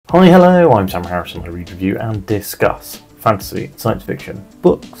Hi, hello, I'm Sam Harrison. I read, review and discuss fantasy and science fiction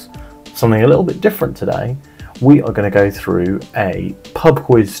books. Something a little bit different today. We are going to go through a pub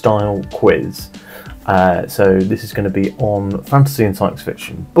quiz style quiz. So this is going to be on fantasy and science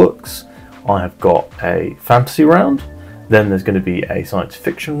fiction books. I have got a fantasy round, then there's going to be a science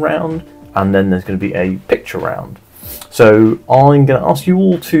fiction round, and then there's going to be a picture round. So I'm going to ask you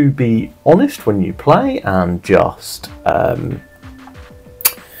all to be honest when you play and just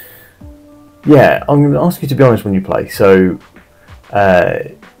I'm going to ask you to be honest when you play. So try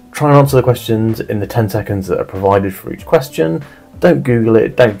and answer the questions in the 10 seconds that are provided for each question. Don't Google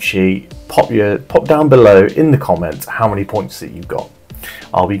it, don't cheat. Pop down below in the comments how many points that you've got.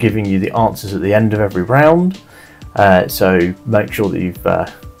 I'll be giving you the answers at the end of every round. So make sure that you've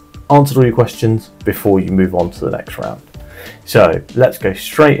answered all your questions before you move on to the next round. So let's go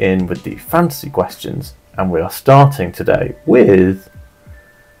straight in with the fantasy questions, and we are starting today with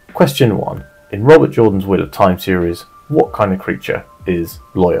question 1. In Robert Jordan's Wheel of Time series, what kind of creature is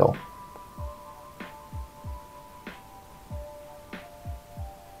loyal?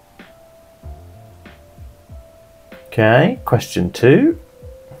 Okay, question 2.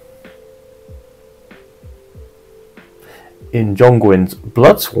 In John Gwyn's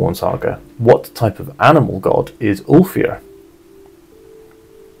Bloodsworn saga, what type of animal god is Ulfir?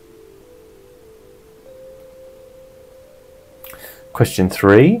 Question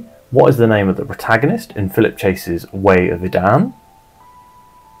 3. What is the name of the protagonist in Philip Chase's Way of Idan?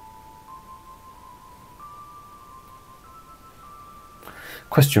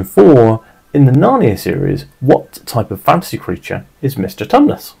 Question 4. In the Narnia series, what type of fantasy creature is Mr.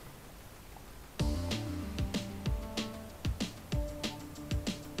 Tumnus?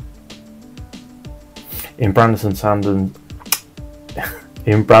 In Brandon Sanderson's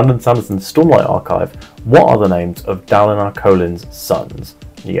Stormlight Archive, what are the names of Dalinar Kholin's sons?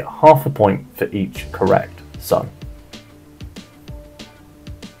 You get half a point for each correct son.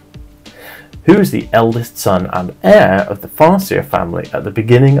 Who is the eldest son and heir of the Farseer family at the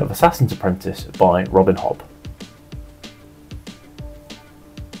beginning of Assassin's Apprentice by Robin Hobb?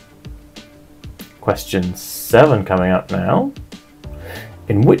 Question 7 coming up now.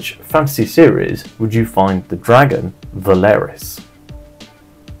 In which fantasy series would you find the dragon Valeris?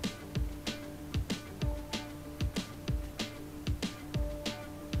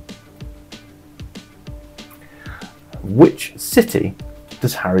 Which city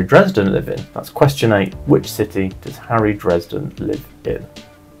does Harry Dresden live in? That's question 8. Which city does Harry Dresden live in?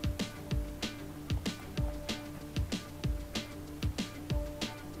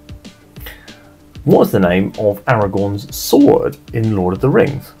 What is the name of Aragorn's sword in Lord of the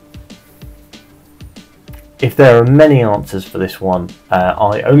Rings? If there are many answers for this one,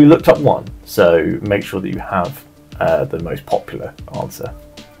 I only looked up one, so make sure that you have the most popular answer.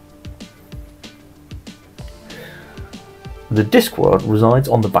 The Discworld resides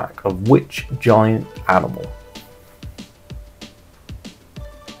on the back of which giant animal?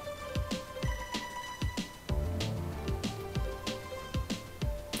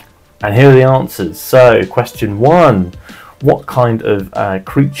 And here are the answers. So, question 1. What kind of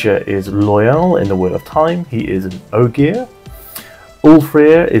creature is loyal in the Wheel of Time? He is an Ogier.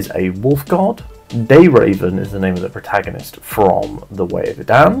 Ulfrir is a wolf god. Dayraven is the name of the protagonist from The Way of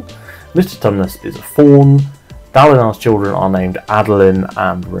Idan. Mr. Tumnus is a fawn. Dalinar's children are named Adolin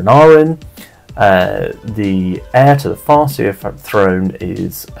and Renarin. The heir to the Farseer throne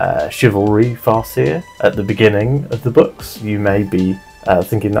is Chivalry Farseer at the beginning of the books. You may be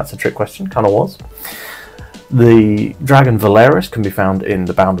thinking that's a trick question, kind of was. The dragon Valeris can be found in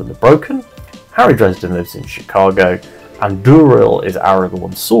The Bound and the Broken. Harry Dresden lives in Chicago. And Duril is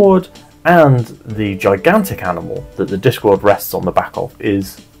Aragorn's sword. And the gigantic animal that the Discworld rests on the back of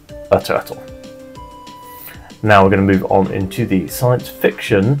is a turtle. Now we're going to move on into the science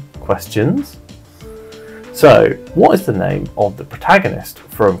fiction questions. So, what is the name of the protagonist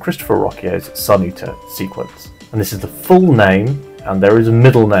from Christopher Rocchio's Sun Eater sequence? And this is the full name, and there is a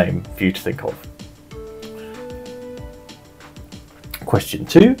middle name for you to think of. Question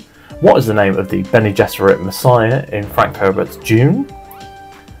 2. What is the name of the Bene Gesserit Messiah in Frank Herbert's Dune?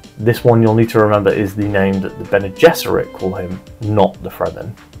 This one you'll need to remember is the name that the Bene Gesserit call him, not the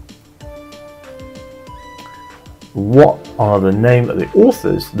Fremen. What are the name of the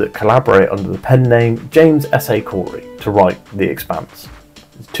authors that collaborate under the pen name James S.A. Corey to write The Expanse?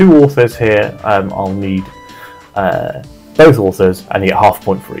 There's 2 authors here. I'll need both authors, and you get half a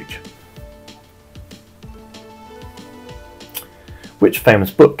point for each. Which famous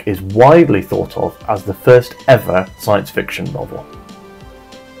book is widely thought of as the first ever science fiction novel?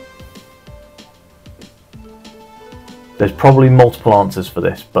 There's probably multiple answers for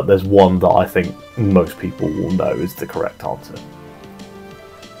this, but there's one that I think most people will know is the correct answer.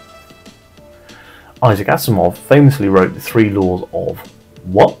 Isaac Asimov famously wrote the 3 laws of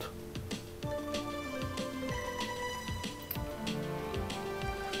what?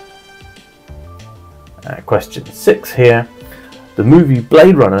 Question 6 here. The movie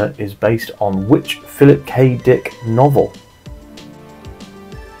Blade Runner is based on which Philip K. Dick novel?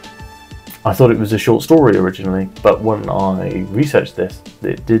 I thought it was a short story originally, but when I researched this,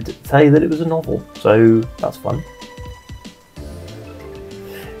 it did say that it was a novel, so that's fun.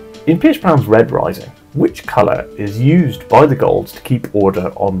 In Pierce Brown's Red Rising, which colour is used by the Golds to keep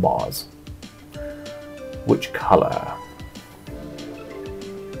order on Mars? Which colour?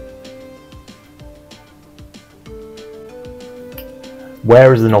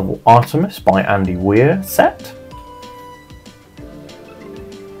 Where is the novel Artemis by Andy Weir set?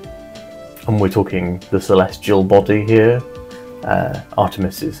 And we're talking the celestial body here.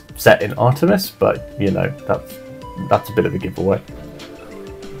 Artemis is set in Artemis, but you know, that's a bit of a giveaway.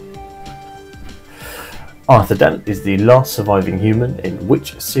 Arthur Dent is the last surviving human in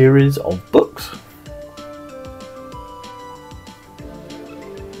which series of books?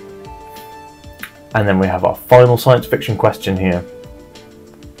 And then we have our final science fiction question here.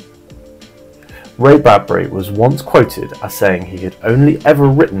 Ray Bradbury was once quoted as saying he had only ever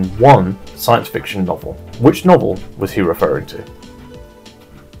written one science fiction novel. Which novel was he referring to?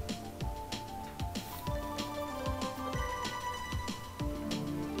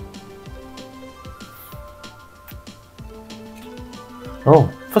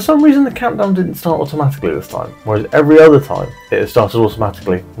 Oh, for some reason the countdown didn't start automatically this time, whereas every other time it has started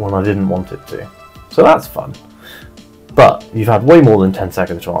automatically when I didn't want it to. So that's fun. But you've had way more than 10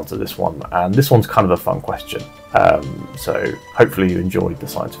 seconds to answer this one, and this one's kind of a fun question. So hopefully you enjoyed the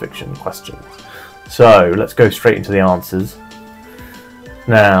science fiction questions. So let's go straight into the answers.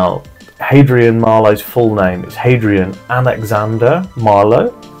 Now, Hadrian Marlowe's full name is Hadrian Alexander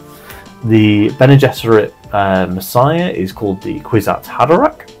Marlowe. The Bene Gesserit Messiah is called the Kwisatz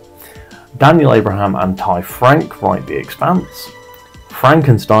Haderach. Daniel Abraham and Ty Frank write The Expanse.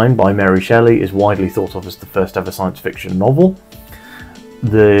 Frankenstein by Mary Shelley is widely thought of as the first ever science fiction novel.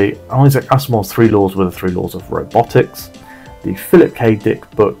 The Isaac Asimov's 3 laws were the 3 laws of robotics. The Philip K. Dick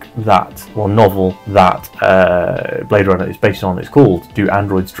book novel that Blade Runner is based on is called Do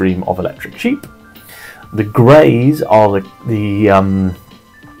Androids Dream of Electric Sheep? The greys are the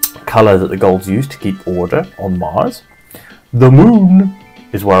colour that the Golds use to keep order on Mars. The moon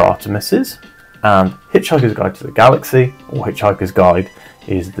is where Artemis is. And Hitchhiker's Guide to the Galaxy, or Hitchhiker's Guide,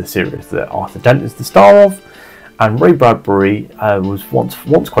 is the series that Arthur Dent is the star of. And Ray Bradbury was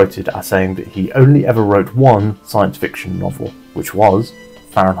once quoted as saying that he only ever wrote one science fiction novel, which was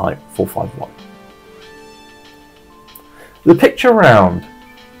Fahrenheit 451. The picture round.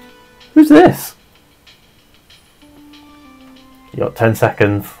 Who's this? You got 10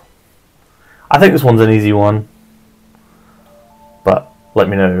 seconds. I think this one's an easy one, but let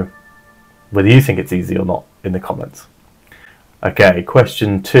me know whether you think it's easy or not in the comments. Okay,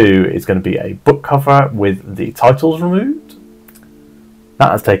 question 2 is going to be a book cover with the titles removed.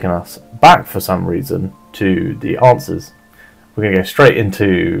 That has taken us back for some reason to the answers. We're going to go straight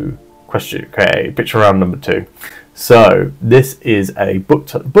into picture round number 2. So this is a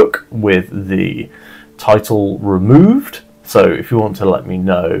book with the title removed. So if you want to let me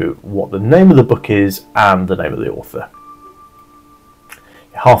know what the name of the book is and the name of the author.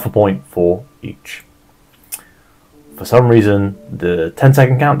 Half a point for each. For some reason, the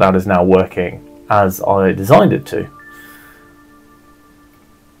 10-second countdown is now working as I designed it to.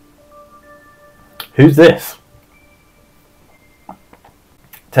 Who's this?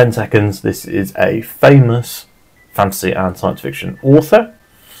 10 seconds. This is a famous fantasy and science fiction author.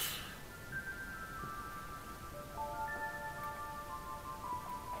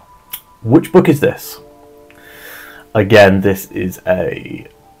 Which book is this? Again, this is a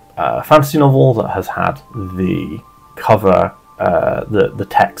fantasy novel that has had the cover, the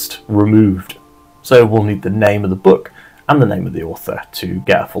text removed. So we'll need the name of the book and the name of the author to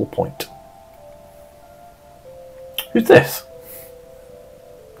get a full point. Who's this?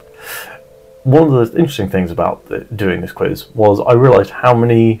 One of the interesting things about doing this quiz was I realised how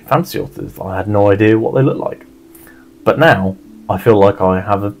many fantasy authors I had no idea what they look like. But now I feel like I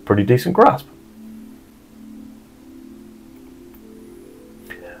have a pretty decent grasp.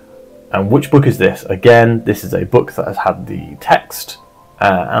 And which book is this? Again, this is a book that has had the text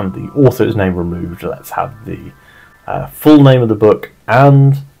and the author's name removed. Let's have the full name of the book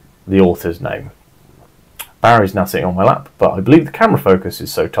and the author's name. Barry's now sitting on my lap, but I believe the camera focus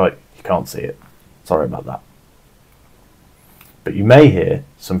is so tight you can't see it. Sorry about that. but you may hear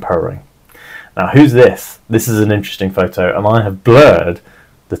some purring. Now, who's this? This is an interesting photo, and I have blurred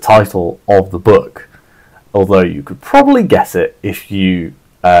the title of the book, although you could probably guess it if you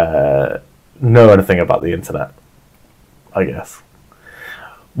know anything about the internet, I guess.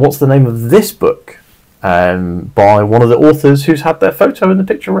 What's the name of this book? By one of the authors who's had their photo in the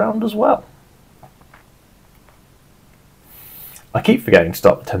picture round as well. I keep forgetting to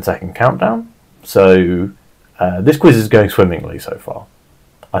start the 10-second countdown, so this quiz is going swimmingly so far.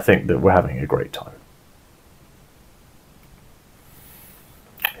 I think that we're having a great time.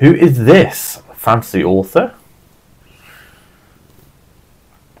 Who is this fantasy author?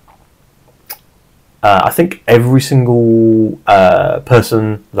 I think every single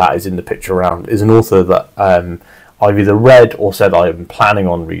person that is in the picture round is an author that I've either read or said I am planning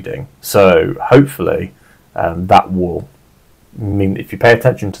on reading. So hopefully that will mean if you pay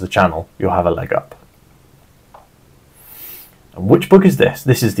attention to the channel, you'll have a leg up. And which book is this?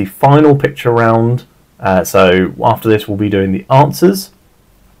 This is the final picture round. So after this, we'll be doing the answers.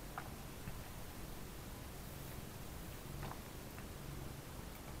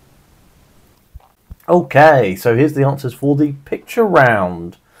 Okay, so here's the answers for the picture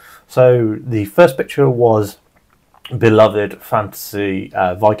round. So the first picture was beloved fantasy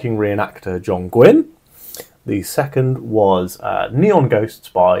Viking reenactor John Gwynne. The second was Neon Ghosts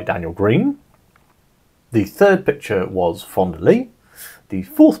by Daniel Green. The third picture was Fonda Lee. The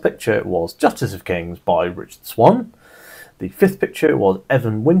fourth picture was Justice of Kings by Richard Swan. The fifth picture was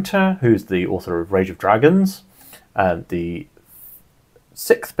Evan Winter, who's the author of Rage of Dragons. The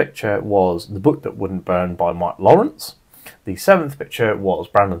sixth picture was The Book That Wouldn't Burn by Mike Lawrence. The seventh picture was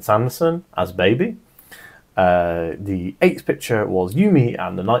Brandon Sanderson as Baby. The eighth picture was Yumi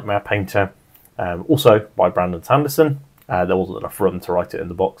and the Nightmare Painter, also by Brandon Sanderson. There wasn't enough room to write it in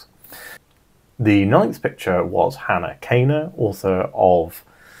the box. The ninth picture was Hannah Kaner, author of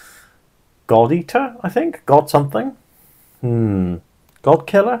God Eater, I think? God something? God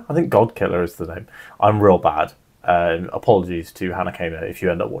Killer? I think God Killer is the name. I'm real bad. Apologies to Hannah Kaner if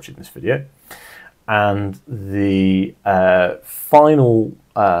you end up watching this video. And the final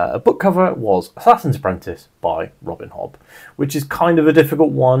book cover was Assassin's Apprentice by Robin Hobb, which is kind of a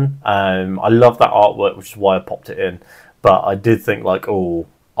difficult one. I love that artwork, which is why I popped it in. But I did think, like, oh,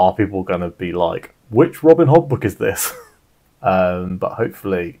 are people going to be like, which Robin Hobb book is this? But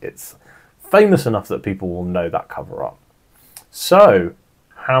hopefully it's famous enough that people will know that cover up. So,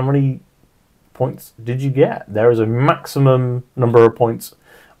 how many points did you get? There is a maximum number of points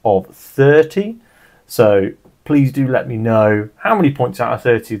of 30. So please do let me know how many points out of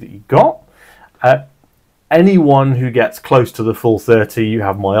 30 that you got. Anyone who gets close to the full 30, you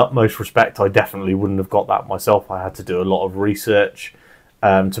have my utmost respect. I definitely wouldn't have got that myself. I had to do a lot of research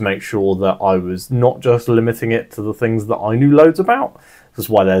to make sure that I was not just limiting it to the things that I knew loads about. That's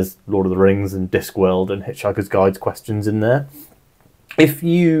why there's Lord of the Rings and Discworld and Hitchhiker's Guides questions in there. If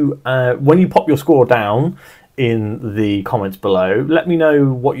you, when you pop your score down in the comments below, let me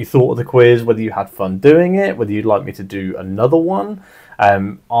know what you thought of the quiz, whether you had fun doing it, whether you'd like me to do another one.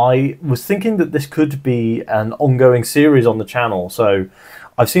 I was thinking that this could be an ongoing series on the channel. So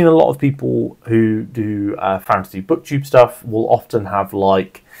I've seen a lot of people who do fantasy booktube stuff will often have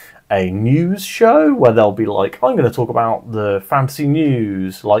like a news show where they'll be like, I'm going to talk about the fantasy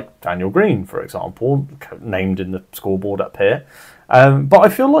news, like Daniel Green, for example, named in the scoreboard up here. But I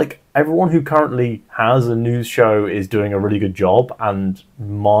feel like everyone who currently has a news show is doing a really good job, and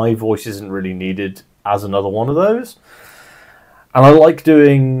my voice isn't really needed as another one of those. And I like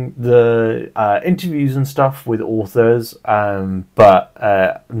doing the interviews and stuff with authors, but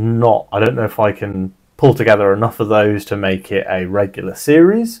I don't know if I can pull together enough of those to make it a regular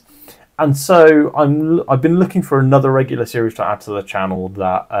series. And so I've been looking for another regular series to add to the channel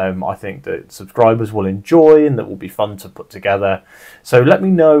that I think that subscribers will enjoy and that will be fun to put together. So let me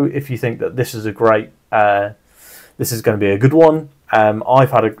know if you think that this is a great, this is going to be a good one. I've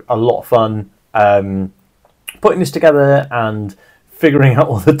had a lot of fun putting this together and figuring out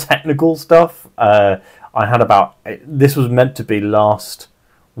all the technical stuff. This was meant to be last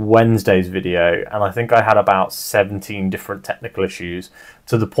Wednesday's video, and I think I had about 17 different technical issues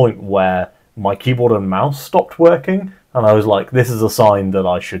to the point where my keyboard and mouse stopped working, and I was like, this is a sign that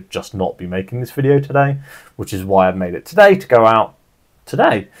I should just not be making this video today, which is why I made it today to go out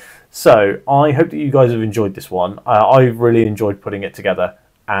today. So I hope that you guys have enjoyed this one. I've really enjoyed putting it together,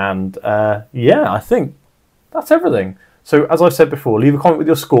 and yeah, I think that's everything. So as I said before, leave a comment with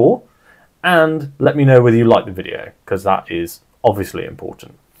your score and let me know whether you like the video, because that is obviously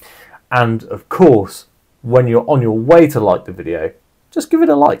important. And of course, when you're on your way to like the video, just give it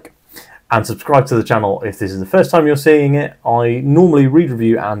a like. And subscribe to the channel if this is the first time you're seeing it. I normally read,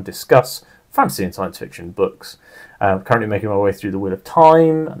 review and discuss fantasy and science fiction books. Currently making my way through the Wheel of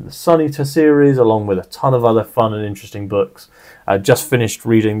Time and the Sun Eater series, along with a ton of other fun and interesting books. Just finished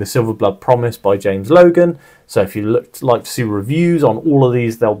reading The Silver Blood Promise by James Logan. So if you'd like to see reviews on all of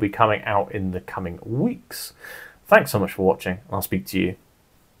these, they'll be coming out in the coming weeks. Thanks so much for watching, and I'll speak to you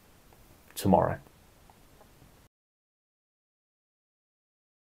tomorrow.